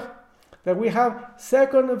Mashiach. That we have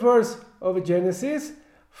second verse of Genesis,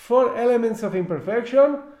 4 elements of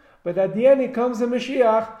imperfection, but at the end it comes the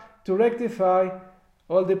Mashiach to rectify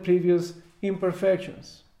all the previous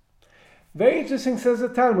imperfections. Very interesting, says the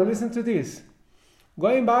Talmud. Listen to this.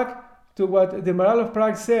 Going back to what the Maharal of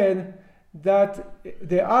Prague said, that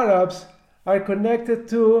the Arabs are connected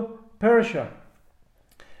to Persia.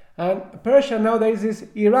 And Persia nowadays is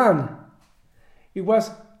Iran. It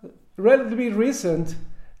was relatively recent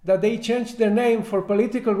that they changed their name for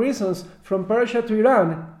political reasons from Persia to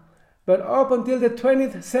Iran, but up until the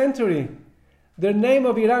 20th century, the name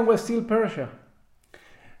of Iran was still Persia.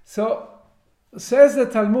 So, says the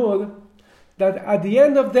Talmud, that at the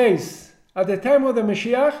end of days, at the time of the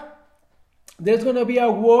Mashiach, there's going to be a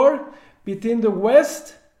war between the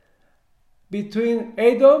West, between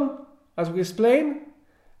Edom, as we explained,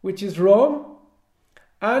 which is Rome,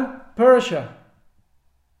 and Persia.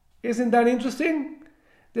 Isn't that interesting?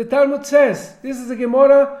 The Talmud says, this is the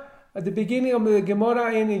Gemara, at the beginning of the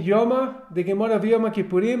Gemara in Yoma, the Gemara of Yom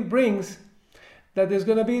Kippurim brings that there's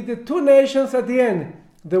going to be the two nations at the end,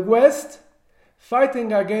 the West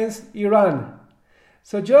fighting against Iran.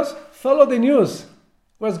 So just follow the news.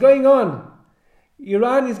 What's going on?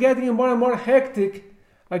 Iran is getting more and more hectic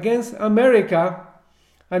against America,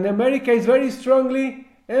 and America is very strongly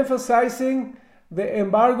emphasizing the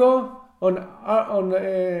embargo on how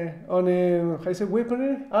you say,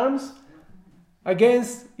 weaponry, arms,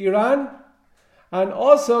 against Iran, and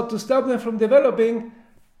also to stop them from developing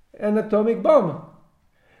an atomic bomb.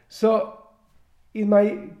 So it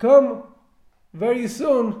might come very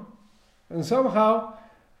soon, and somehow,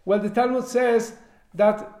 well, the Talmud says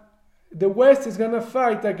that the West is going to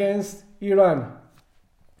fight against Iran.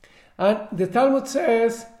 And the Talmud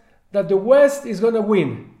says that the West is going to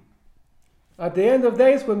win. At the end of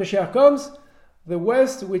days, when Mashiach comes, the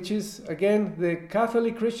West, which is, again, the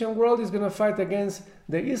Catholic Christian world, is going to fight against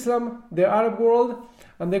the Islam, the Arab world,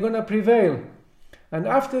 and they're going to prevail. And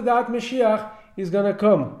after that, Mashiach is going to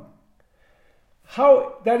come.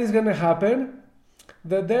 How that is going to happen?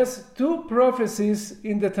 That there's two prophecies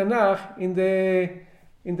in the Tanakh, in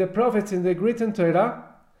the prophets, in the written Torah.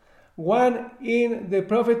 One in the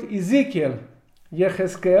prophet Ezekiel,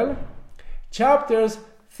 Yechezkel, chapters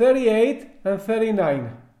 38 and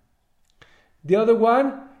 39. The other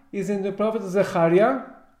one is in the prophet Zechariah,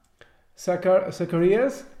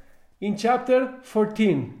 Zacharias, in chapter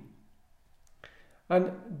 14.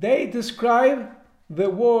 And they describe the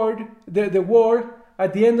war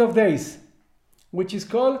at the end of days, which is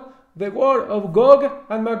called the war of Gog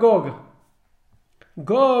and Magog.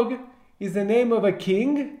 Gog is the name of a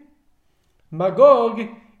king. Magog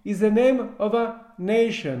is the name of a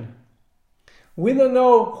nation. We don't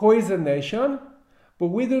know who is the nation, but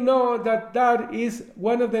we do know that that is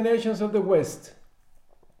one of the nations of the West.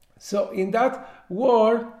 So in that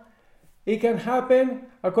war, it can happen,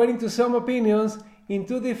 according to some opinions, in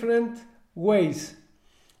two different ways.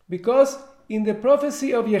 Because in the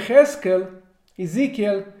prophecy of Yechezkel,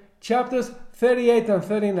 Ezekiel, chapters 38 and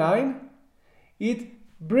 39, it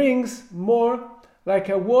brings more like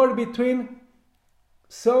a war between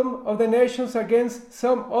some of the nations against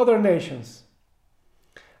some other nations.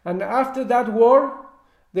 And after that war,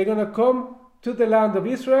 they're going to come to the land of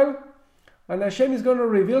Israel, and Hashem is going to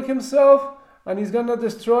reveal himself, and he's going to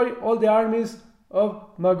destroy all the armies of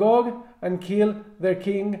Magog and kill their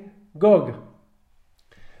king Gog.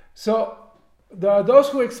 So there are those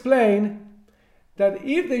who explain that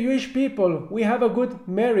if the Jewish people, we have a good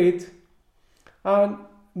merit, and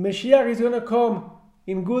Mashiach is going to come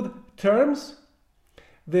in good terms,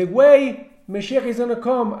 the way Mashiach is going to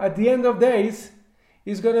come at the end of days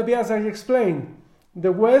is going to be, as I explained,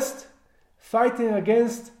 the West fighting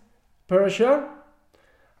against Persia,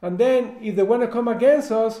 and then if they want to come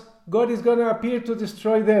against us, God is going to appear to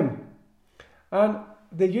destroy them. And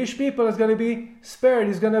the Jewish people is going to be spared,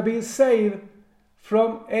 is going to be saved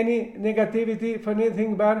from any negativity, from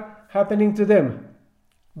anything bad happening to them.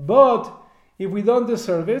 But if we don't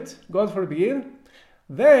deserve it, God forbid,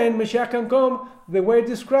 then Mashiach can come the way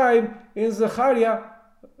described in Zechariah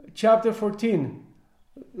chapter 14.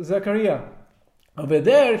 Zechariah. Over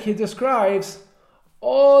there he describes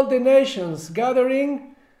all the nations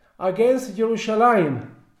gathering against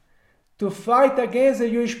Jerusalem to fight against the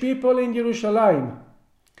Jewish people in Jerusalem.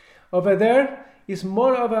 Over there is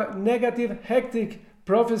more of a negative, hectic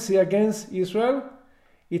prophecy against Israel.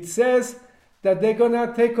 It says that they're going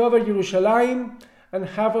to take over Jerusalem, and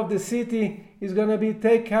half of the city is going to be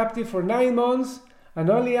taken captive for 9 months, and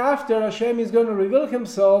only after Hashem is going to reveal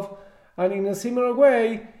himself, and in a similar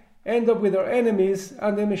way end up with our enemies,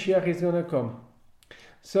 and the Mashiach is going to come.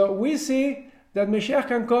 So we see that Mashiach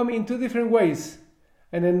can come in two different ways.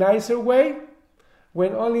 In a nicer way,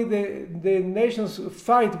 when only the nations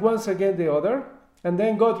fight once against the other, and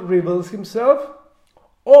then God reveals himself,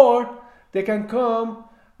 or they can come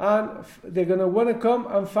and they're going to want to come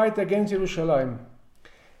and fight against Jerusalem.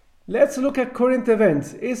 Let's look at current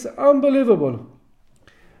events. It's unbelievable.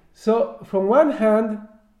 So from one hand,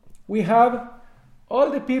 we have all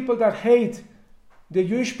the people that hate the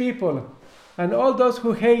Jewish people and all those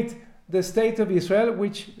who hate the state of Israel,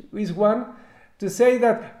 which is one, to say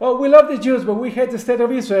that, oh, we love the Jews, but we hate the state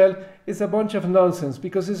of Israel, is a bunch of nonsense,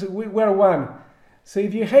 because we're one. So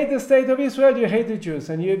if you hate the state of Israel, you hate the Jews.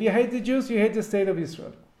 And if you hate the Jews, you hate the state of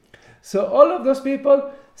Israel. So all of those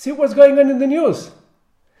people see what's going on in the news.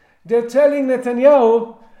 They're telling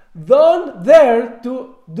Netanyahu, don't dare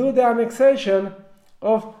to do the annexation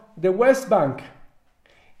of the West Bank.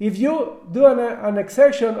 If you do an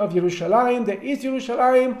annexation of Jerusalem, the East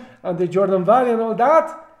Jerusalem, and the Jordan Valley and all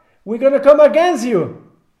that, we're going to come against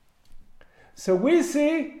you. So we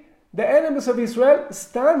see the enemies of Israel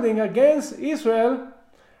standing against Israel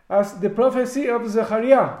as the prophecy of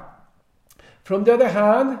Zechariah. From the other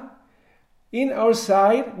hand, in our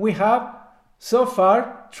side, we have so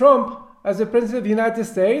far Trump as the President of the United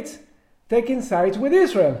States taking sides with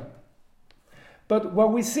Israel. But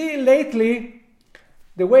what we see lately,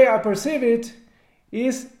 the way I perceive it,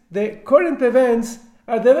 is the current events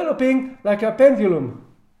are developing like a pendulum.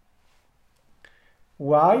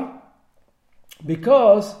 Why?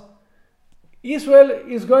 Because Israel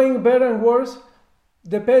is going better and worse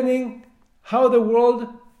depending how the world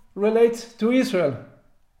relates to Israel.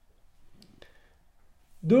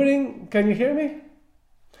 Can you hear me?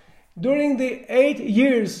 During the 8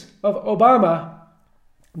 years of Obama,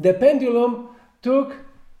 the pendulum took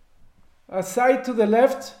a side to the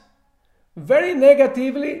left very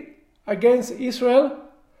negatively against Israel,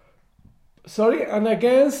 and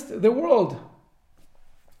against the world.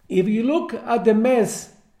 If you look at the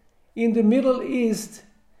mess in the Middle East,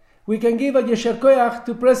 we can give a yesher koach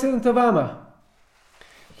to President Obama.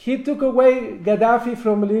 He took away Gaddafi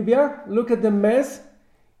from Libya. Look at the mess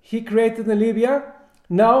he created in Libya.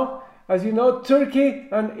 Now, as you know, Turkey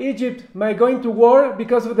and Egypt might go into war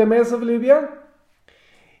because of the mess of Libya.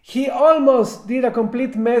 He almost did a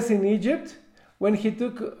complete mess in Egypt when he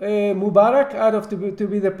took Mubarak out of to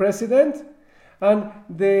be the president, and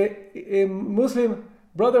the Muslim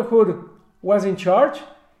Brotherhood was in charge.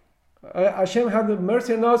 Hashem had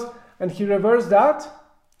mercy on us, and he reversed that.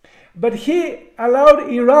 But he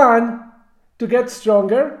allowed Iran to get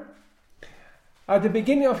stronger. At the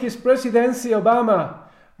beginning of his presidency, Obama,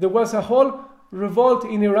 there was a whole revolt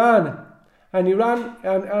in Iran, and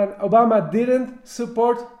Obama didn't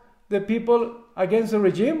support the people against the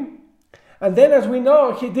regime. And then, as we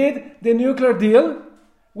know, he did the nuclear deal,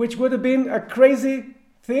 which would have been a crazy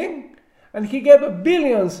thing, and he gave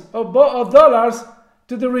billions of dollars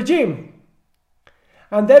to the regime.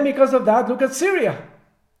 And then because of that, look at Syria.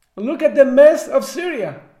 Look at the mess of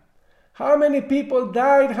Syria. How many people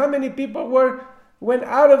died? How many people went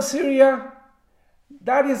out of Syria?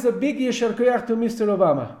 That is a big yesher koach to Mr.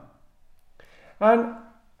 Obama. And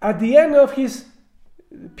at the end of his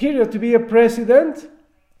period to be a president,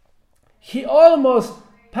 he almost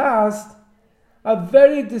passed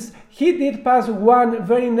he did pass one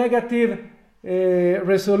very negative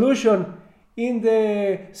resolution in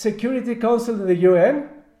the Security Council of the UN,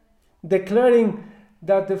 declaring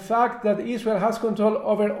that the fact that Israel has control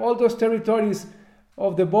over all those territories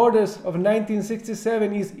of the borders of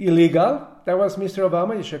 1967 is illegal. That was Mr.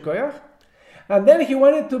 Obama, yesher koach. And then he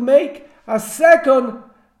wanted to make a second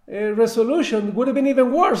resolution, would have been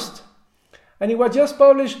even worse. And it was just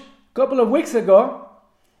published a couple of weeks ago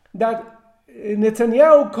that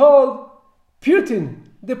Netanyahu called Putin,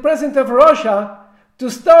 the president of Russia,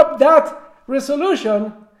 to stop that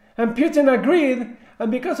resolution, and Putin agreed,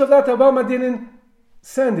 and because of that Obama didn't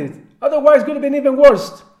send it. Otherwise it would have been even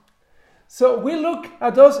worse. So we look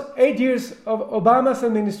at those 8 years of Obama's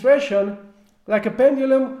administration like a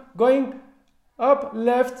pendulum going up,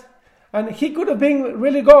 left, and he could have been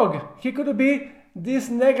really Gog. He could have been this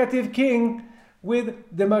negative king with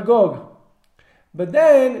demagogue. But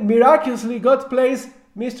then, miraculously, God placed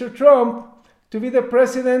Mr. Trump to be the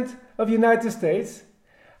president of the United States.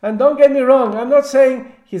 And don't get me wrong, I'm not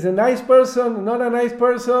saying he's a nice person, not a nice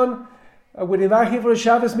person, I would invite him for a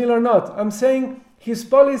Shabbos meal or not. I'm saying his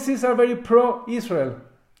policies are very pro-Israel.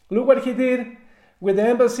 Look what he did with the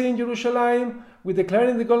embassy in Jerusalem, with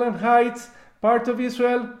declaring the Golan Heights part of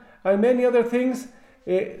Israel, and many other things,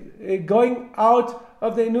 going out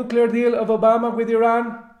of the nuclear deal of Obama with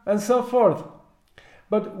Iran, and so forth.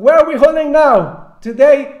 But where are we holding now?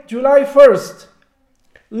 Today, July 1st.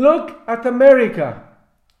 Look at America.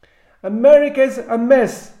 America is a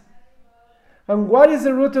mess. And what is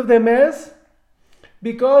the root of the mess?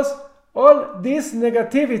 Because all this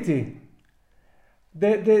negativity,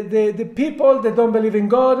 the people that don't believe in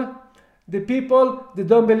God, the people that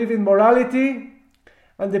don't believe in morality,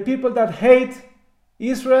 and the people that hate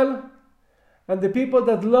Israel, and the people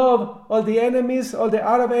that love all the enemies, all the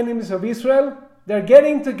Arab enemies of Israel, they're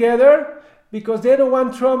getting together because they don't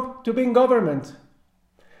want Trump to be in government.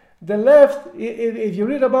 The left, if you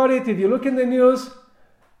read about it, if you look in the news,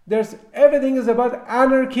 everything is about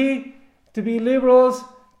anarchy, to be liberals,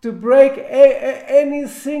 to break any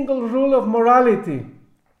single rule of morality.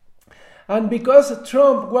 And because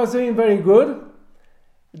Trump was doing very good,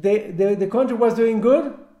 the country was doing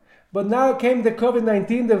good, but now came the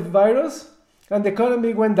COVID-19, the virus, and the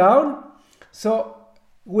economy went down. So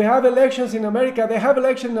we have elections in America. They have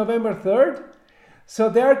election November 3rd. So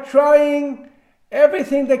they are trying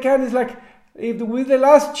everything they can. It's like with the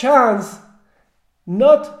last chance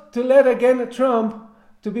not to let again Trump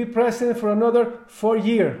to be president for another 4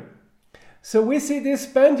 years. So we see this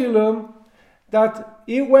pendulum that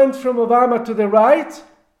it went from Obama to the right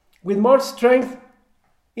with more strength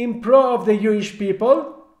in pro of the Jewish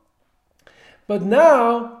people. But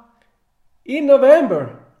now, in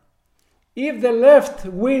November, if the left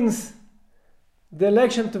wins the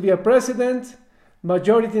election to be a president,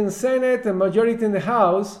 majority in the Senate and majority in the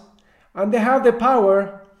House, and they have the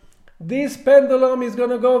power, this pendulum is going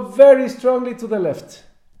to go very strongly to the left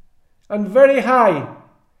and very high.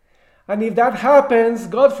 And if that happens,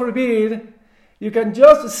 God forbid, you can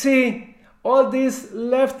just see all these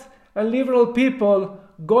left and liberal people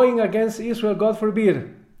going against Israel, God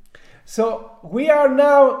forbid. So we are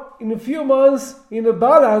now in a few months in a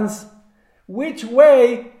balance. Which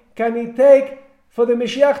way can it take for the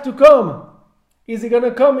Mashiach to come? Is he going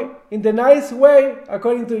to come in the nice way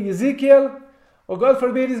according to Ezekiel? Or God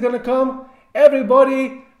forbid he's going to come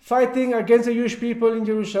everybody fighting against the Jewish people in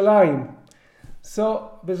Jerusalem?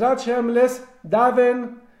 So Bezrat Hashem, let's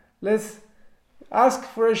daven, let's ask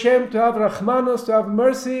for Hashem to have Rahmanos, to have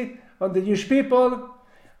mercy on the Jewish people,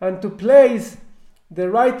 and to place the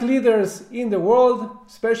right leaders in the world,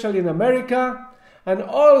 especially in America, and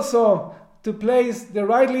also to place the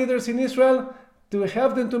right leaders in Israel, to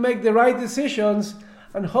help them to make the right decisions,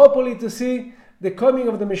 and hopefully to see the coming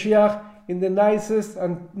of the Mashiach in the nicest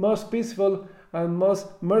and most peaceful and most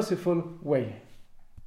merciful way.